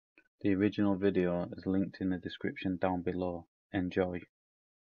The original video is linked in the description down below. Enjoy.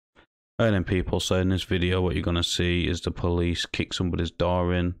 And then people, so in this video what you're going to see is the police kick somebody's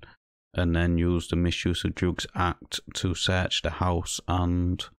door in and then use the Misuse of Drugs Act to search the house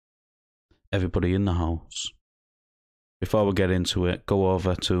and everybody in the house. Before we get into it, go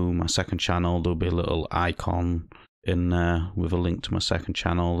over to my second channel. There'll be a little icon in there with a link to my second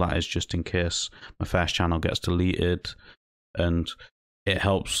channel. That is just in case my first channel gets deleted, and it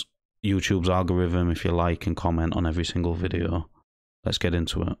helps YouTube's algorithm if you like and comment on every single video. Let's get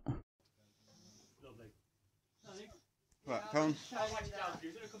into it. Right, come on.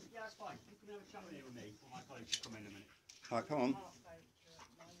 Right, come on.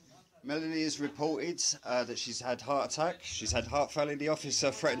 Melanie has reported that she's had heart attack. She's had heart failure. The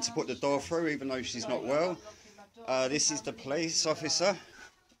officer threatened to put the door through even though she's not well. This is the police officer.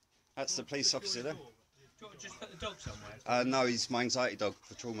 That's the police officer there. Just put the dog somewhere? No, he's my anxiety dog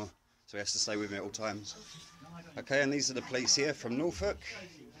for trauma, so he has to stay with me at all times. Okay, and these are the police here from Norfolk.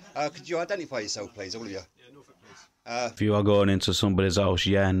 Could you identify yourself, please, all of you? Yeah, Norfolk police. If you are going into somebody's house,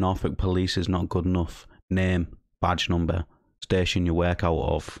 yeah, Norfolk police is not good enough. Name, badge number, station you work out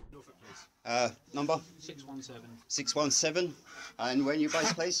of. Norfolk police. Number? 617. 617. And where are you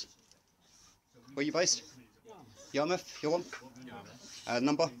based, please? Where are you based? Yarmouth, you're on?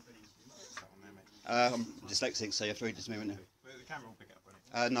 Number? I'm dyslexic, so you have to read this to me, wouldn't you? The camera will pick it up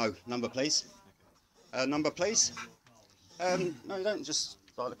on it. No, number please. Number please. No, you don't just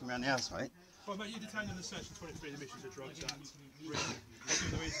start looking around the house, mate. Well, mate, you detained under Section 23 of the Misuse of Drugs Act. Really? I'll give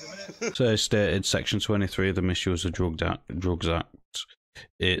you the reason in a minute. So it's stated Section 23 of the Misuse of Drugs Act.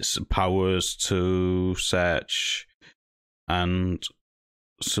 It's powers to search and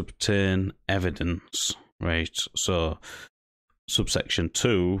obtain evidence, right? So subsection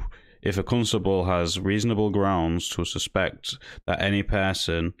 2, if a constable has reasonable grounds to suspect that any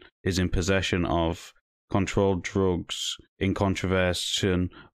person is in possession of controlled drugs in contravention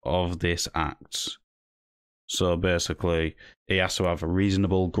of this act. So basically, he has to have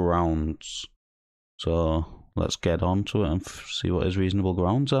reasonable grounds. So let's get on to it and see what his reasonable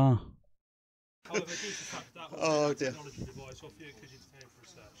grounds are. However, due to the fact that Oh, dear. technology device off you because you detained for a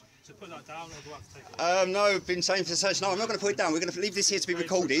search. So put that down, or do I have to take it off? No, been saying for search. No, I'm not going to put it down. We're going to leave this here to be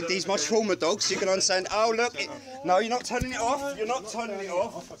recorded. These are my trauma dogs, so you can understand. Oh, look. No, you're not turning it off. You're not turning it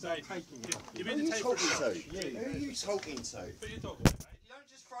off. You've Who been are you detained for a talking search. to? Who are you talking to? Put your dog away, mate. You don't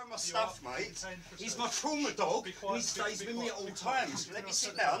just throw my stuff, mate. He's my trauma dog, and he stays with me at all times. Let me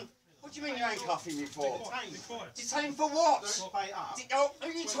sit down. What do you mean you ain't cuffing me for? Be quiet. Detained for what? Oh, who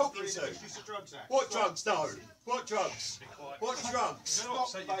are you talking to? What drugs, no? What drugs? What drugs? Don't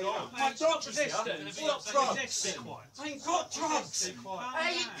upset your dog. My dog is here. What drugs? Be quiet. I ain't got drugs. Be quiet.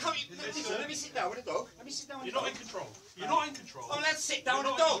 Hey, come listen, let me sit down with the dog. Let me sit down with the You're dog. not in control. You're not in control. Oh, let's sit down You're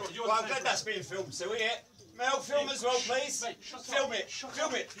with the not in dog. control. You're Well, I'm detained glad that's being filmed, so here. Mel, film as well, please. Mate, shut Film up. it. Shut Film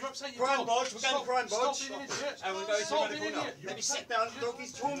up. it. You're upsetting your Crime dog. Bodge, we're going to Crime Bodge. Stop being an idiot. And we're going to Stop medical being an now. idiot. Let me sit down, the dog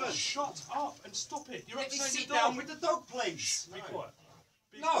is trauma. Shut up and stop it. You're Let me upsetting sit your dog. down with the dog, please. Be quiet.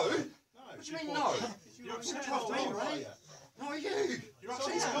 Be No. quiet. What do you mean, no? You're upsetting Tough your me, dog. right? No, you. You're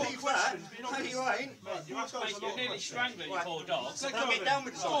Please asking a lot believe of that. questions, but you're not No, you ain't. Mate, you're asking a lot of You're nearly questions. strangling your poor dog. Can Let I go get of down it.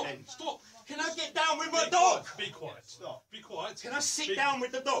 with the dog then? Stop. Can I get down with my Be dog? quiet. Be quiet. Stop. Be quiet. Can I sit down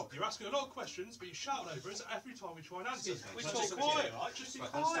with the dog? You're asking a lot of questions, but you shout over us every time we try and answer them. We're Just talking be quiet. here, right? Just be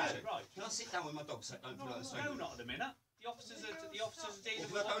Right, quiet. understand. Right. Can I sit down with my dog so don't feel like a No, stranger? not at the minute. The officers are dealing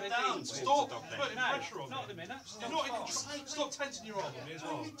with Well, what go they're down. dealing with. Stop Dog then. putting No, pressure on not at the me. minute. You're not in control. Stop tensing your arm on me as What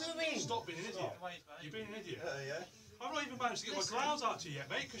well. are you doing? Stop being an idiot. You're being an idiot. Yeah. I've not even managed to get my grounds out to you yet,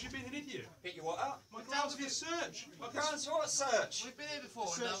 mate, because you're being an idiot. Get your what out? My grounds for the search. Grounds what search? We've been here before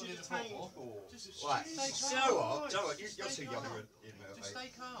and Search now we're you in detained before. for. Just Right. Stay Do you calm. know what? Do you know what? You're Stay too calm. young in Just stay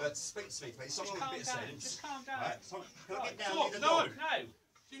calm. But speak to me, please. Someone with a Calm bit of down. sense. Just calm down. Right? Can I get down Stop. with the No. dog? No.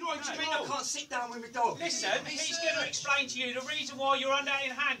 You're not in What do you mean I control. can't sit down with my dog? Listen, he's going to explain to you the reason why you're under in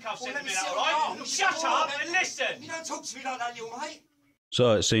handcuffs Well, in let a me minute, sit alright? down. Shut up and listen. You don't talk to me like that, little mate.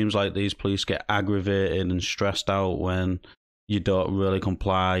 So it seems like these police get aggravated and stressed out when you don't really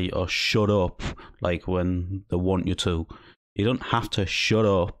comply or shut up, like when they want you to. You don't have to shut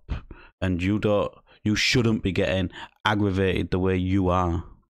up, and you shouldn't be getting aggravated the way you are.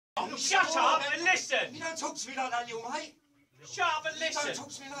 Shut up and listen. You don't talk to me like that, little mate. Shut up and You don't listen. talk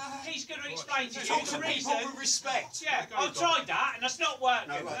to me like that. He's going to explain to you Talk to the people reason. with respect. Yeah, I've tried that and that's not working.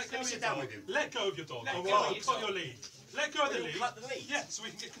 No, right. Let me sit down with him. Let go of your dog. Let All go right, of I've your got dog. your lead. Let go of the lead. Cut the lead. Yeah, so we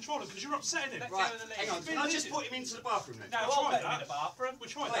can get control of it, because you're upsetting him. Right, hang on. Can I just put him into the bathroom then? No, I'll put him in the bathroom. We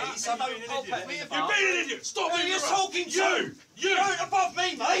tried Please, that. I You're don't. being an idiot. I'll You're put him in the being an idiot. Stop being You're around. talking to You. You're above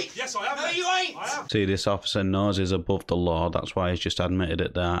me, mate. Yes, I am. No, mate. you ain't. I am. See, this officer knows he's above the law. That's why he's just admitted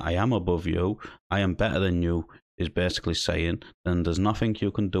it there. I am above you. I am better than you, is basically saying. And there's nothing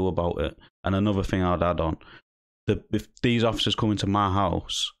you can do about it. And another thing I'd add on. If these officers come into my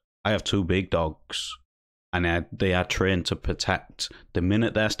house, I have 2 big dogs. And they are trained to protect. The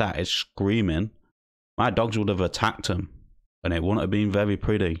minute they started screaming, my dogs would have attacked them. And it wouldn't have been very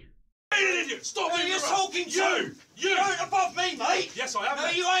pretty. You're an idiot. Stop being You're around. talking to You're above me, mate. Yes, I am. No,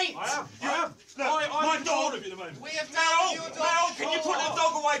 mate. you ain't. I am. You am. Look, I'm my in control dog. of you at the moment. We have Mel, can you put the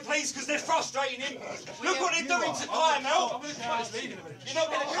dog away, please? Because they're frustrating him. Look what they're doing to Kai, Mel. I'm going to cut his lead in a minute. You're not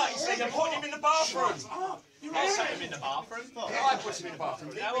going to cut his lead. I'm putting him in the bathroom. I'll set him in the bathroom. I put him in the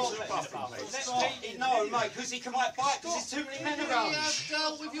bathroom. Leave me to the bathroom, please. No, mate, because he can like bite because there's too many men around. We have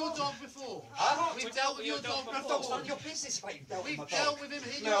dealt with your dog before. Huh? We've dealt with your dog Dog's before. none of your business, mate. You've dealt with We've my dealt dog. with him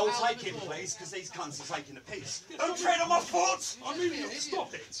in Mel, your house take him, before. please, because these cunts are taking the piss. Don't tread on my foot! I'm moving you.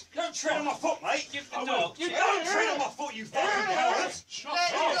 Stop it. Don't tread on my foot, mate! Give the dog. You don't tread on my foot, you fucking coward! Shut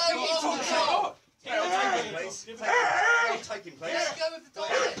Let him up. go on the dog. Mel, take him, please. Take him. Mel, take him, please. Let's go with the dog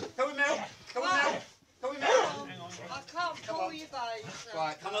then. Go with Mel. Go with Mel. Go with Mel. I can't call you babes.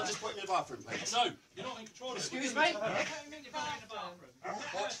 Right, can I just put him in the bathroom, please? No, you're not in control of it. Excuse me? Put him in the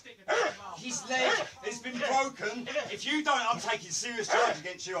bathroom. Stick him in the bathroom. His leg has been broken. If you don't, I'm taking serious charge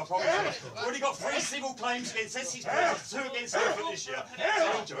against you, I promise you. We've already got 3 civil claims against Essex Police, 2 against him for this year.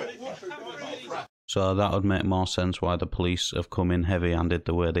 So enjoy it. So that would make more sense why the police have come in heavy-handed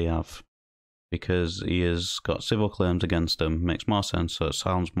the way they have. Because he has got civil claims against him. Makes more sense. So it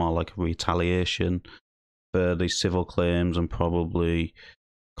sounds more like a retaliation for the civil claims and probably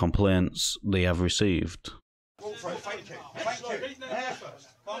complaints they have received. Walk through, thank you. Thank you. Beat them first.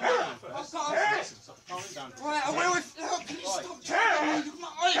 Calm down first. Right, I will if... Oh, can you stop telling me?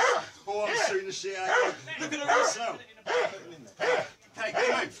 Oh, I'm shooting the shit out of you. Look at the rest now. Hey, go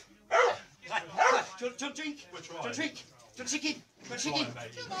move. Hey, do you want drink? We're Do trying. you want drink? Do you want chicken? Do you want chicken?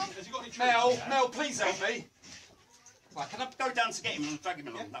 Has he got any Mel, please help me. Right, can I go down to get him and drag him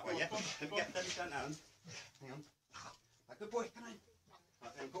along that way, yeah? Let me go down. Hang on. Right, good boy, come on.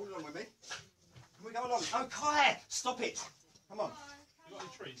 Right, then, pull along with me. Can we go along? Oh, Kai, stop it. Come on. You got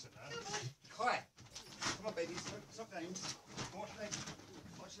any treats in there? Kai. Come on, baby. Stop down. Watch leg.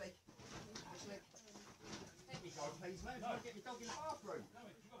 Watch leg. Watch leg. Let me go, please, mate. No. Get your dog in the bathroom.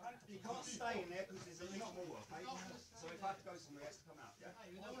 You can't stay in there because there's a lot more work, mate. So if I have to go somewhere, it has to come out, yeah?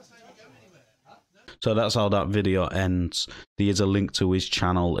 So that's how that video ends. There's a link to his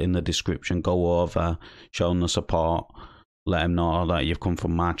channel in the description. Go over, show him the support, let him know that you've come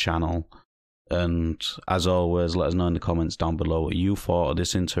from my channel. And as always, let us know in the comments down below what you thought of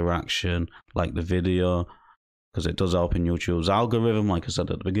this interaction. Like the video, because it does help in YouTube's algorithm, like I said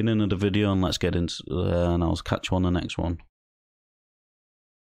at the beginning of the video. And let's get into and I'll catch you on the next one.